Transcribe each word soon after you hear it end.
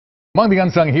Among the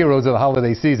unsung heroes of the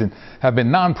holiday season have been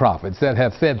nonprofits that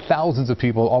have fed thousands of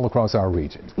people all across our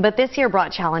region. But this year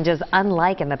brought challenges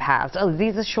unlike in the past.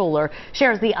 Aziza Schuler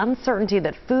shares the uncertainty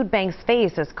that food banks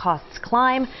face as costs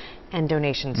climb and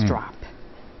donations drop.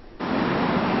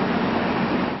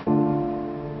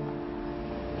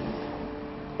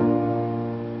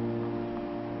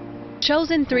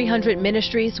 Chosen 300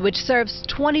 Ministries, which serves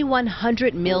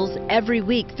 2,100 meals every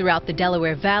week throughout the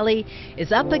Delaware Valley,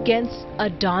 is up against a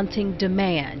daunting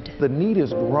demand. The need is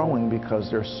growing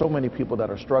because there's so many people that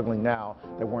are struggling now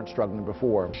that weren't struggling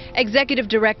before. Executive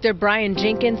Director Brian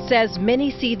Jenkins says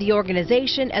many see the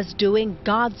organization as doing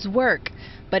God's work,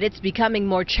 but it's becoming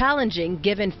more challenging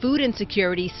given food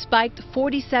insecurity spiked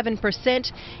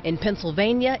 47% in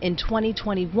Pennsylvania in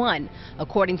 2021,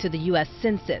 according to the U.S.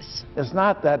 Census. It's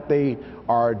not that they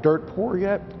are dirt poor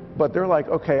yet, but they're like,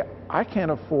 okay, I can't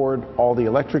afford all the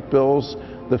electric bills,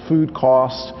 the food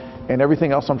costs, and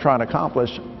everything else I'm trying to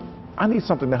accomplish. I need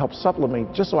something to help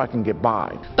supplement just so I can get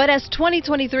by. But as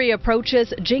 2023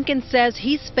 approaches, Jenkins says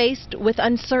he's faced with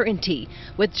uncertainty.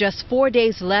 With just 4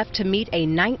 days left to meet a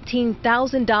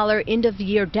 $19,000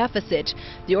 end-of-year deficit,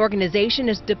 the organization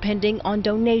is depending on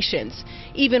donations.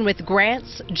 Even with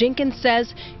grants, Jenkins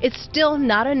says it's still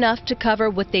not enough to cover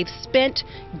what they've spent,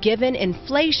 given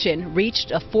inflation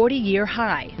reached a 40-year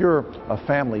high. If you're a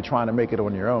family trying to make it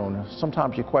on your own,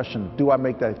 sometimes you question, do I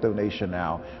make that donation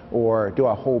now, or do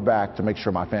I hold back to make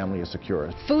sure my family is secure?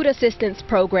 Food assistance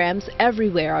programs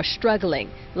everywhere are struggling.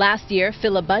 Last year,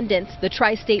 Philabundance, the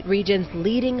tri-state region's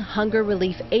leading hunger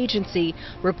relief agency,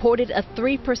 reported a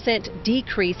 3%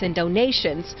 decrease in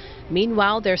donations.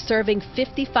 Meanwhile, they're serving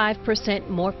 55%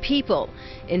 more people.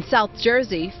 In South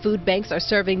Jersey, food banks are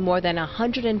serving more than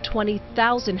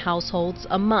 120,000 households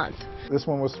a month. This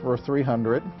one was for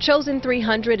 300. Chosen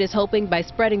 300 is hoping by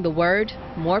spreading the word,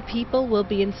 more people will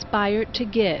be inspired to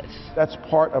give. That's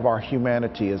part of our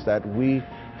humanity, is that we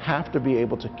have to be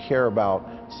able to care about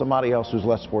somebody else who's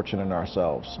less fortunate than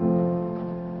ourselves.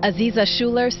 Aziza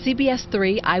Schuler, CBS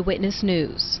 3 Eyewitness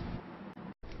News.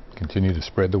 Continue to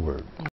spread the word.